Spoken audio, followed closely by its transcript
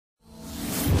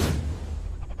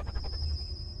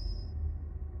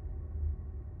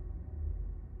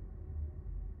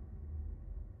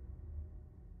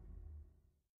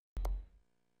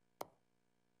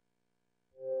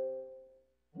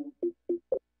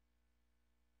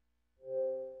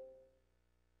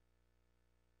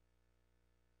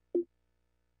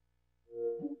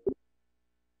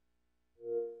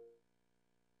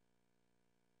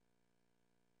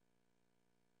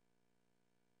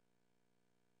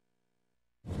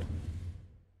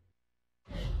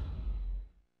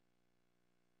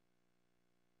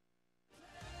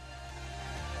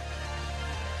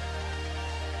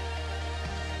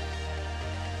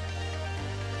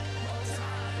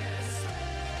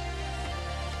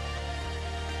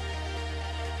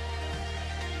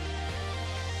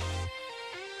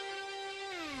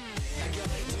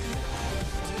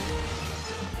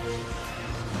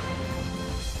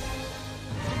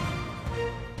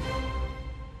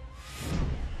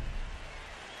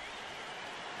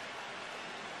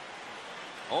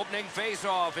Opening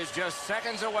face-off is just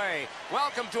seconds away.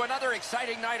 Welcome to another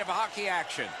exciting night of hockey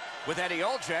action. With Eddie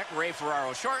Olczyk, Ray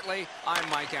Ferraro shortly, I'm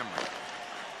Mike Emery.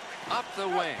 Up the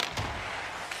wing.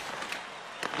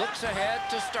 Looks ahead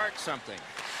to start something.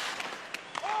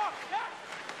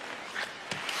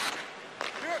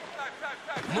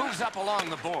 Moves up along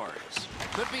the boards.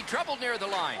 Could be trouble near the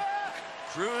line.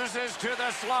 Cruises to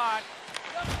the slot.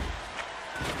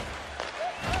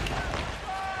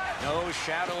 No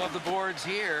shadow of the boards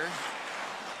here.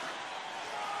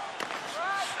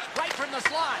 Right from the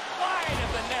slot. Wide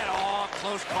of the net. Oh,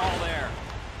 close call there.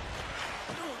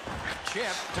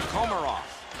 Chip to Komarov.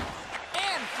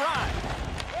 In front.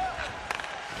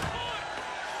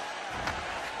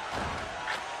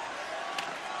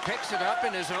 Picks it up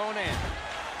in his own end.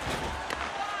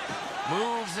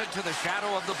 Moves it to the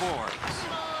shadow of the boards.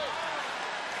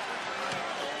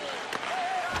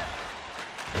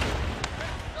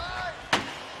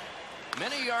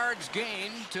 Many yards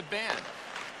gained to Ben.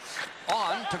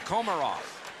 On to Komarov.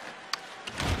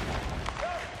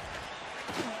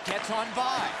 Gets on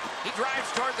by. He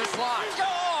drives toward the slot.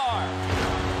 Score!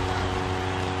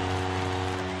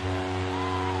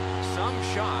 Some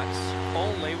shots,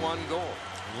 only one goal.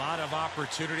 A lot of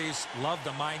opportunities. Love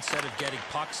the mindset of getting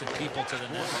pucks and people to the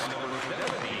net.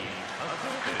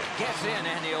 Gets in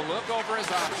and he'll look over his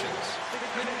options.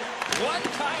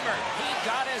 One-timer. He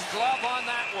got his glove on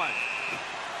that one.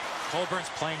 Colburn's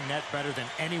playing net better than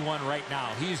anyone right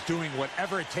now. He's doing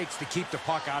whatever it takes to keep the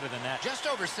puck out of the net. Just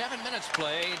over 7 minutes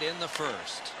played in the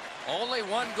first. Only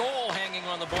one goal hanging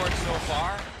on the board so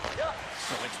far.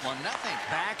 So it's 1-0.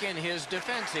 Back in his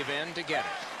defensive end to get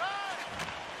it.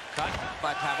 Cut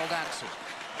by Pavel Datsyuk.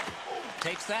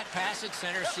 Takes that pass at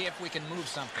center, see if we can move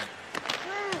something.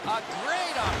 A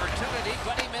great opportunity,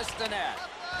 but he missed the net.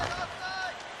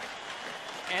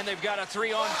 And they've got a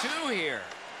 3-on-2 here.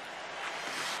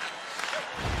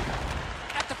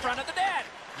 At the front of the net.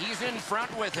 He's in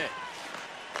front with it.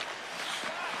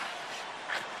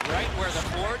 Right where the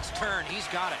boards turn, he's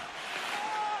got it.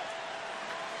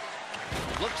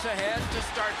 Looks ahead to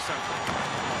start something.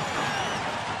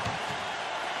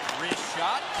 Wrist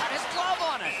shot, got his glove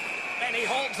on it, and he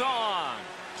holds on.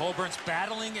 Colburn's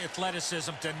battling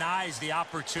athleticism denies the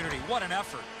opportunity. What an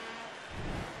effort.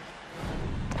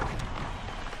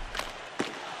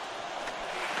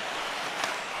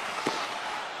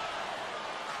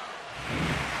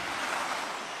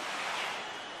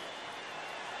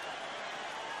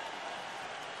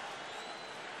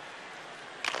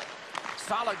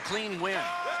 Solid, clean win.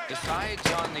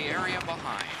 Decides on the area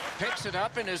behind. Picks it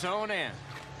up in his own end.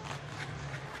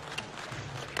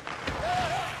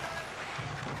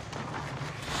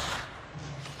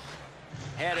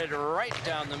 Headed right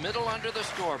down the middle under the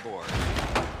scoreboard.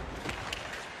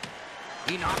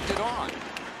 He knocked it on.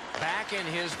 Back in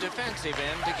his defensive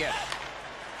end to get it.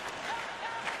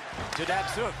 To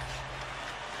Datsyuk.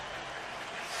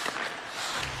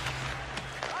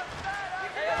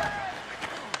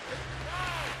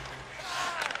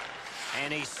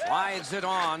 And he slides it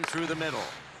on through the middle.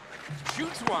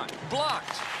 Shoots one.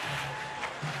 Blocked.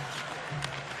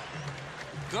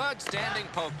 Good standing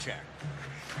poke check.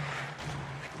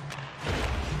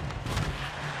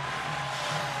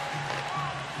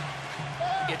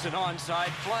 It's an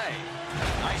onside play.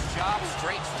 Nice job.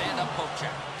 Straight stand-up poke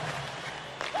check.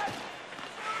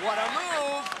 What a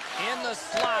move. In the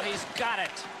slot. He's got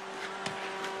it.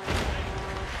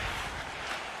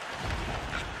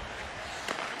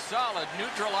 Solid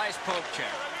neutralized poke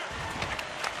check.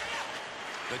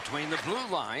 Between the blue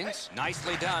lines.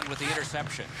 Nicely done with the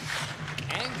interception.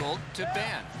 Angled to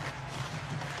Ben.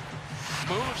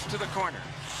 Moves to the corner.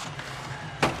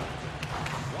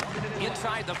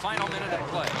 Inside the final minute of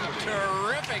play.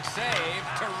 Terrific save.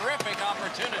 Terrific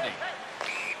opportunity.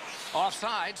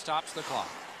 Offside stops the clock.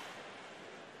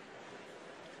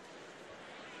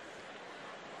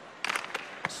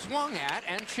 Swung at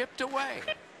and chipped away.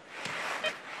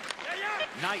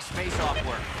 Nice face-off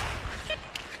work.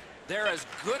 They're as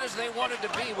good as they wanted to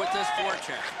be with this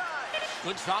forecheck.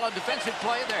 Good solid defensive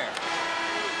play there.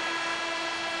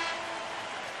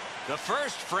 The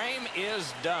first frame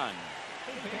is done.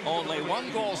 Only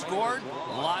one goal scored.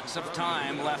 Lots of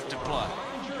time left to play.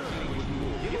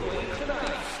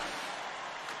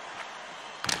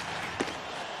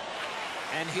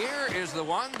 And here is the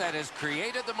one that has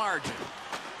created the margin.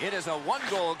 It is a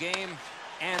one-goal game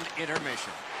and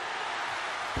intermission.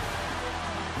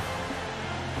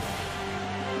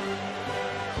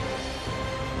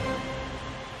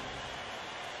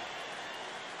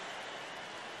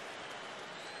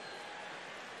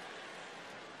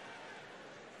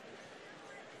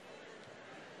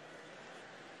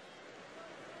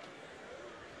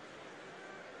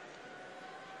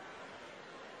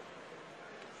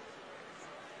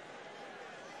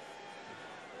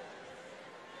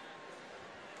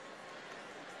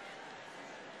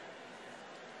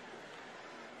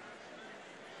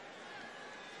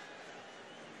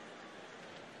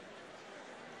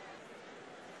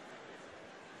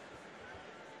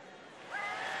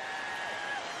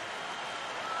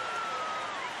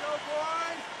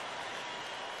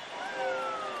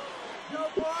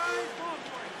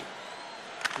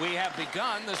 We have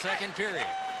begun the second period.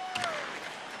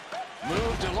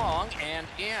 Moved along and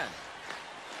in.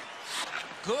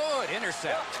 Good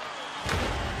intercept.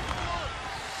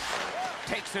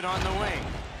 Takes it on the wing.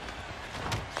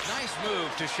 Nice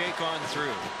move to shake on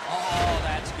through. Oh,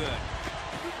 that's good.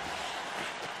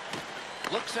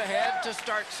 Looks ahead to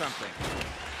start something.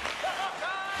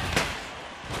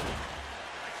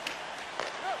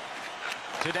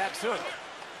 To Datsuk.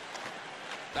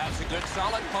 That's a good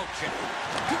solid poke check.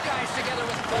 Two guys together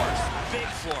with force. Big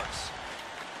force.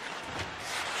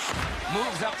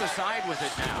 Moves up the side with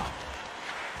it now.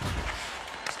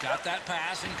 He's got that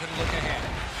pass and can look ahead.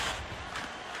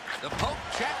 The poke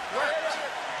check worked.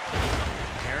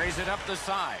 Carries it up the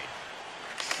side.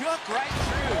 Shook right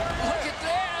through. Look at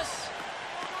this.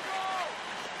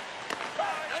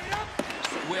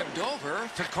 Squibbed over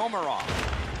to Komarov.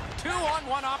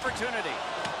 2-on-1 opportunity.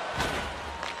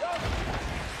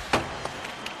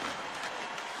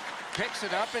 Picks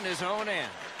it up in his own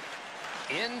end.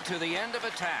 Into the end of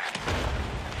attack.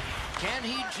 Can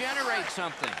he generate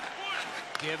something?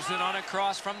 Gives it on a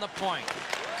cross from the point.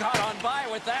 Got on by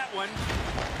with that one.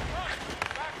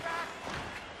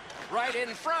 Right in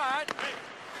front.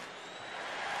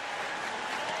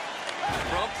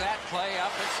 Broke that play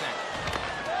up at center.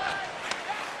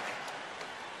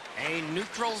 A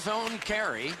neutral zone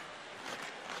carry.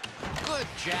 Good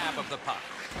jab of the puck.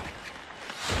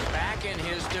 Back in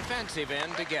his defensive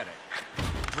end to get it.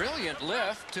 Brilliant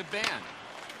lift to Ben.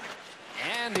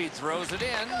 And he throws it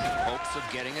in, hopes of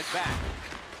getting it back.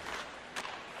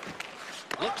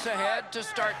 Looks ahead to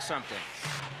start something.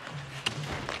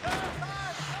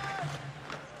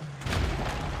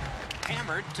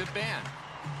 Hammered to Ben.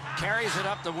 Carries it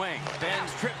up the wing.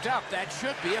 Ben's tripped up. That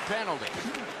should be a penalty.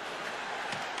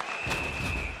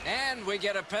 And we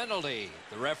get a penalty.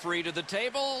 The referee to the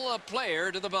table, a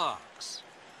player to the box.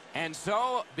 And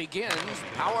so begins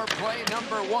power play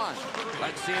number 1.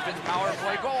 Let's see if it's power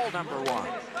play goal number 1.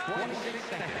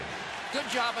 Good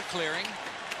job of clearing.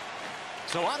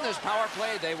 So on this power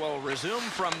play, they will resume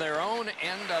from their own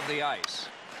end of the ice.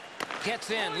 Gets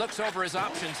in, looks over his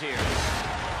options here.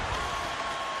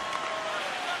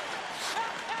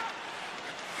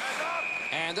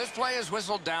 And this play is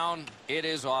whistled down. It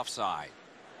is offside.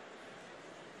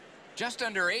 Just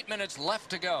under 8 minutes left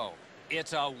to go.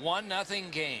 It's a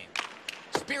 1-0 game.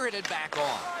 Spirited back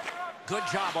on. Good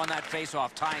job on that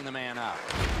faceoff, tying the man up.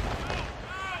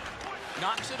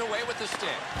 Knocks it away with the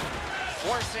stick.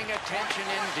 Forcing attention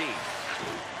indeed.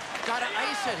 Got to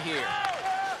ice it here.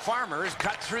 Farmer's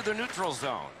cut through the neutral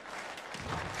zone.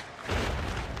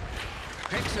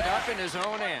 Picks it up in his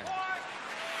own end.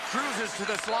 Cruises to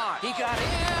the slot. He got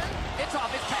in. It's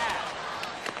off his pad.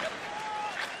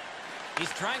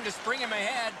 He's trying to spring him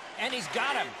ahead, and he's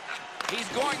got him. He's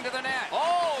going to the net.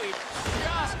 Oh, he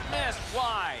just missed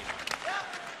wide.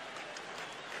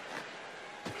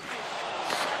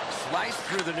 Sliced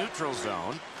through the neutral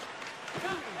zone.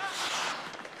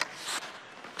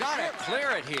 Got to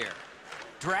clear it here.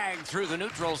 Dragged through the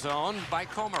neutral zone by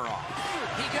Komarov.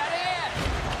 He got in.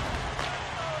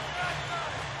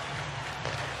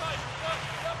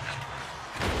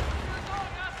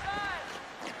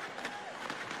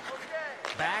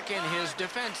 Back in his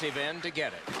defensive end to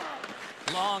get it.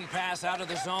 Long pass out of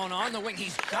the zone on the wing.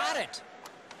 He's got it.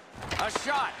 A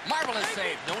shot. Marvelous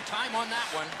save. No time on that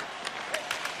one.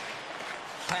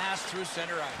 Pass through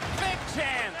center ice. Big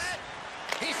chance.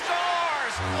 He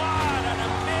scores. What an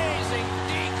amazing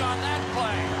deke on that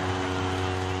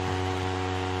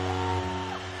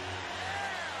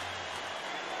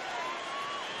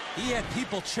play. He had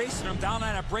people chasing him down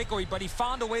on a breakaway, but he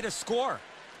found a way to score.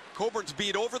 Coburn's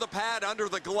beat over the pad, under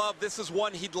the glove. This is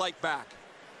one he'd like back.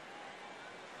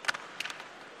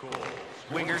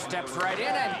 Winger steps right in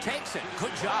and takes it.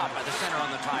 Good job by the center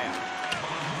on the tie-up.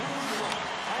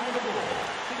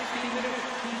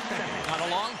 Not a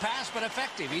long pass, but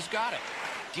effective. He's got it.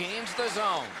 Gains the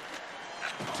zone.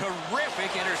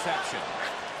 Terrific interception.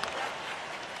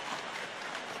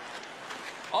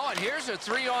 Oh, and here's a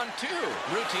 3-on-2.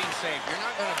 Routine save. You're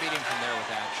not going to beat him from there with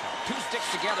that shot. Two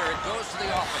sticks together. It goes to the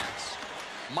offense.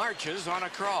 Marches on a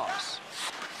cross.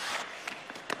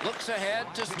 Looks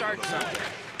ahead to start something.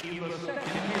 Good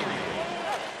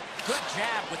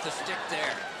jab with the stick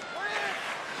there.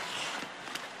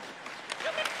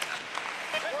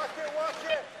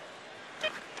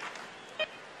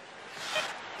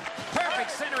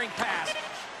 Perfect centering pass.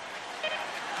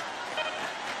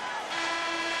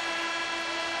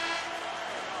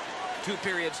 Two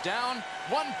periods down,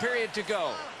 1 period to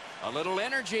go. A little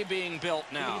energy being built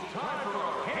now.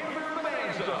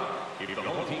 hands up. If the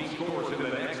home team scores in the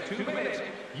next 2 minutes,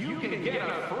 you can get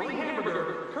a free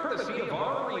hamburger courtesy of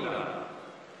our arena.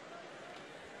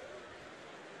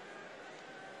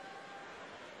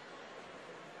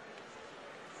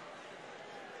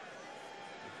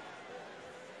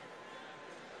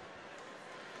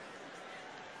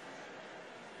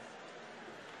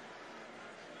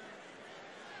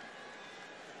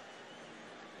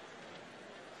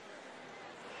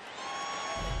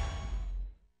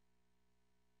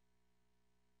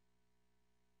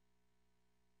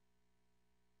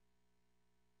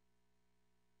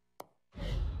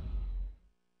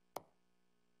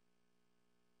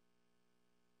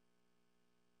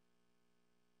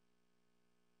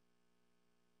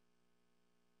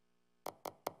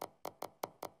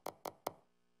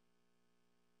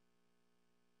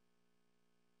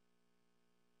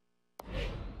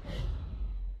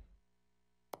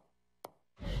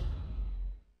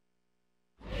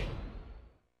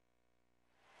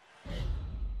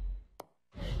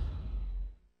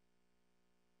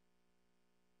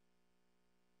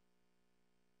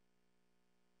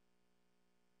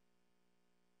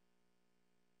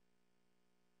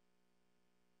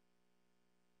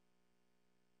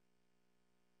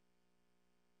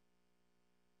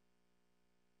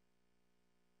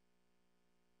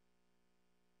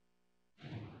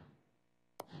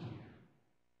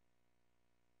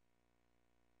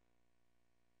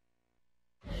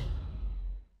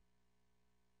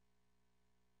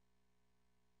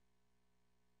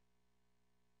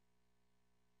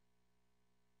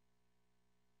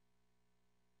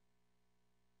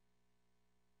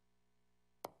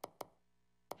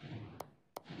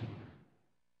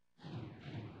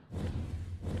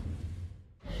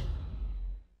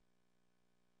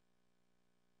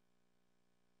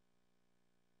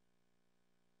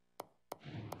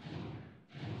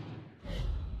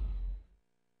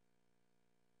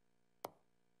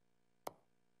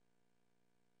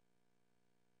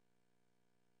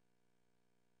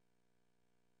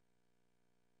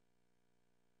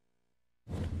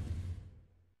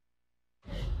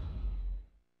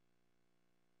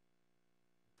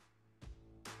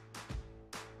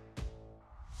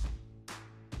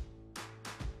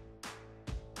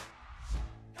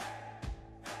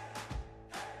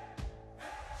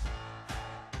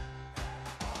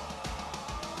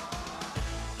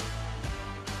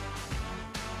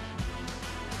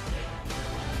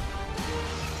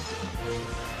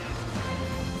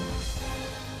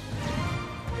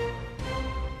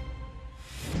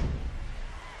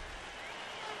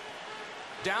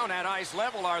 Down at ice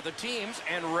level are the teams,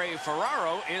 and Ray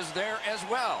Ferraro is there as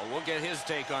well. We'll get his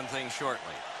take on things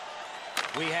shortly.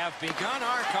 We have begun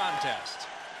our contest.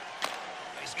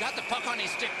 He's got the puck on his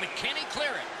stick, but can he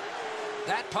clear it?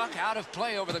 That puck out of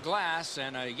play over the glass,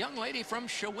 and a young lady from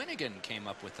Shawinigan came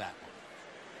up with that one.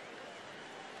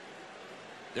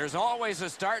 There's always a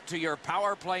start to your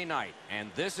power play night, and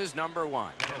this is number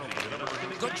one.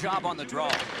 Good job on the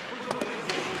draw.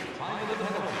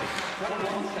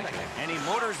 And he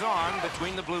motors on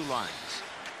between the blue lines.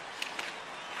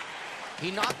 He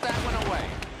knocked that one away.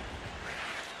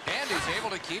 And he's able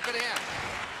to keep it in.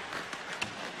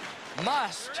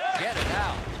 Must get it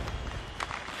out.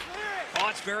 Oh,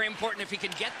 it's very important if he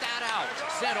can get that out.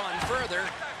 Set on further,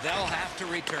 they'll have to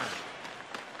return.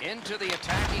 Into the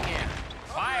attacking end.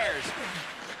 Fires.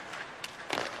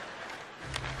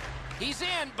 He's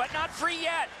in, but not free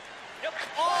yet. Yep.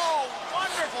 Oh,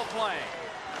 wonderful play.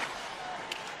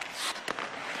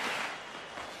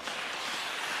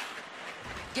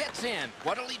 Gets in.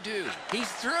 What'll he do? He's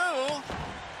through.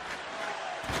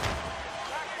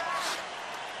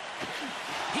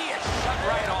 He is shut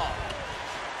right off.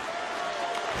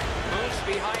 Moves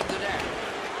behind the net.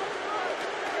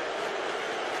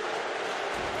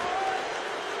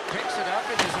 Picks it up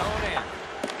in his own end.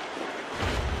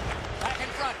 Back in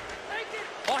front.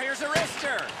 Oh, here's a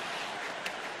wrister.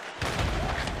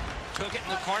 Took it in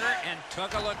the corner and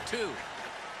took a look too.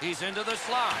 He's into the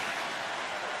slot.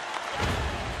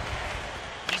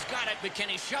 He's got it, but can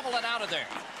he shovel it out of there?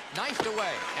 Knifed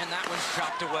away, and that one's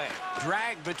chopped away.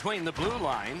 Dragged between the blue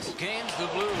lines. Gains the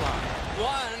blue line.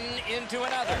 One into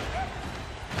another.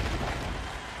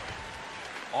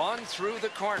 On through the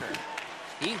corner.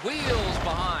 He wheels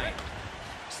behind.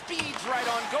 Speeds right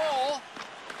on goal.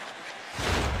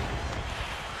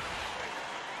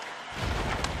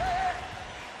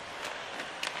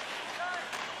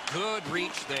 Good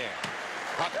reach there.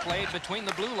 Puck played between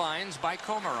the blue lines by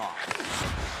Komarov.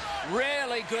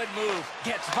 Really good move.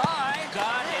 Gets by.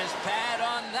 Got his pad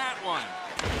on that one.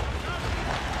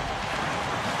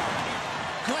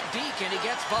 Good deke, and he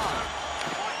gets by.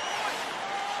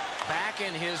 Back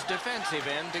back in his defensive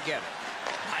end to get it.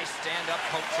 Nice stand-up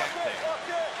poke check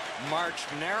there. Marched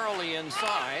narrowly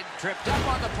inside, tripped up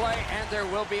on the play, and there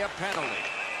will be a penalty.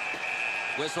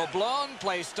 Whistle blown,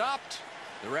 play stopped.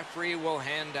 The referee will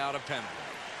hand out a penalty.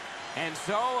 And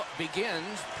so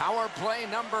begins power play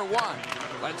number 1.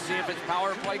 Let's see if it's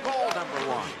power play goal number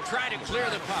 1. Try to clear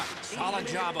the puck. Solid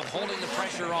job of holding the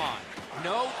pressure on.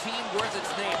 No team worth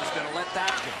its name is going to let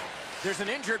that go. There's an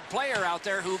injured player out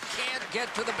there who can't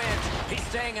get to the bench. He's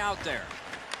staying out there.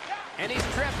 And he's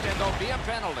tripped, and there'll be a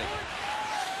penalty.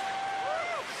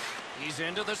 He's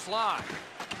into the slot.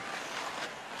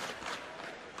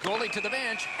 Goalie to the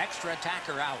bench. Extra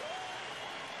attacker out.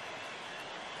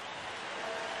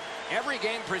 Every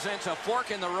game presents a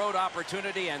fork-in-the-road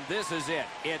opportunity, and this is it.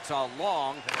 It's a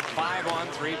long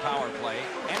 5-on-3 power play,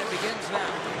 and it begins now.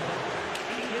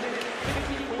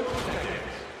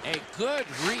 A good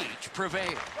reach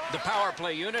prevailed. The power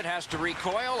play unit has to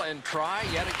recoil and try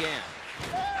yet again.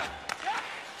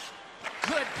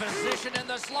 Good position in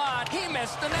the slot. He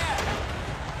missed the net.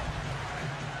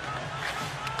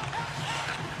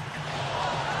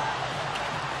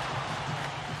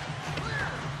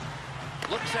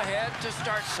 Looks ahead to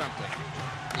start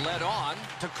something. Led on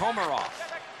to Komarov.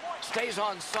 Stays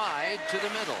on side to the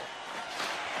middle.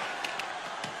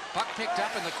 Puck picked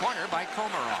up in the corner by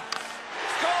Komarov.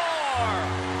 Score!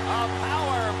 A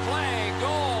power play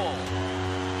goal.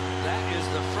 That is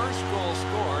the first goal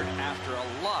scored after a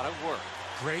lot of work.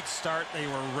 Great start. They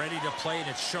were ready to play, and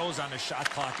it shows on the shot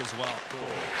clock as well.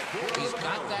 He's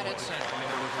got that at center.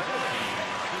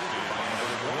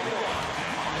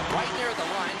 Right near the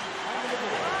line.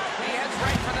 He heads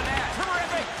right for the net.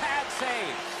 Terrific pad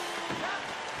save.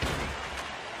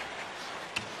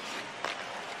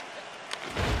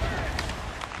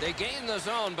 They gain the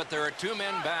zone, but there are 2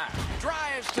 men back.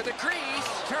 Drives to the crease.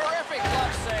 Terrific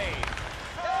glove save.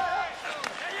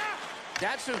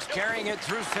 Datsuk's carrying it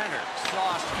through center.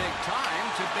 Lost big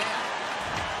time to Ben.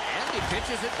 And he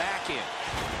pitches it back in.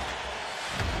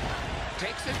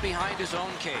 Takes it behind his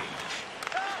own cage.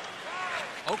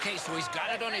 Okay, so he's got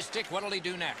it on his stick. What'll he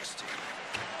do next?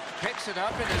 Picks it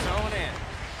up in his own end.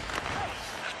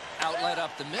 Outlet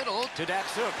up the middle to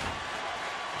Datsuk.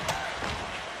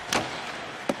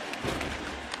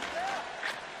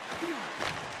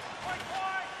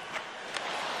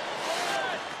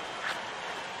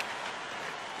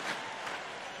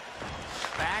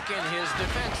 Back in his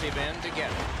defensive end to get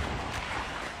it.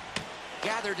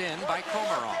 Gathered in by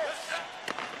Komarov.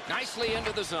 Nicely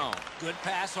into the zone. Good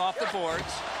pass off the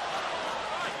boards.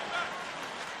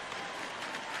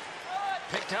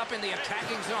 Picked up in the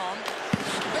attacking zone.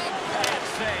 Big pad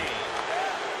save.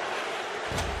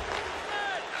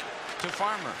 To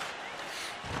Farmer.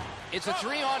 It's a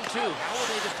 3-on-2. How will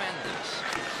they defend this?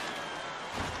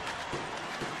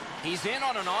 He's in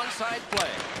on an onside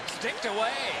play. Sticked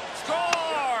away.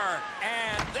 Score!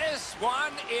 And this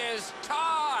one is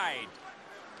tied.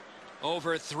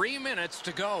 Over 3 minutes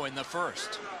to go in the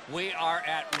first. We are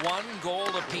at 1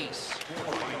 goal apiece.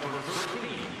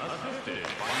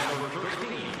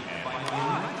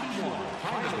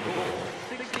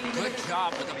 Good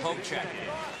job with the poke check.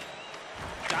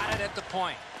 Got it at the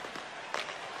point.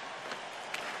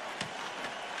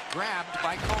 Grabbed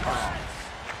by Komarov.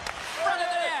 Front of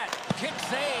the net. Kick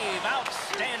save.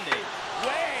 Outstanding.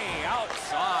 Way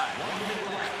outside.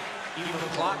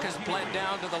 The clock has bled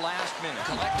down to the last minute.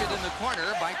 Collected in the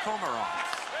corner by Komarov.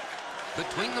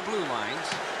 Between the blue lines.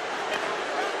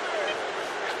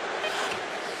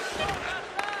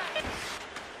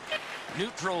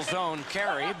 Neutral zone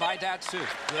carry by Datsuk.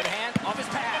 Good hand off his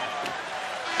pad.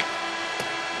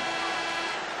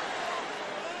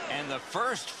 And the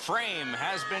first frame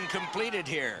has been completed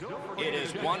here. It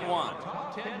is 1-1.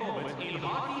 Top 10 moments in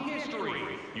hockey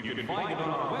history. You can find it on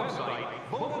our website,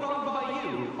 voted on by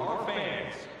you, our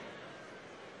fans.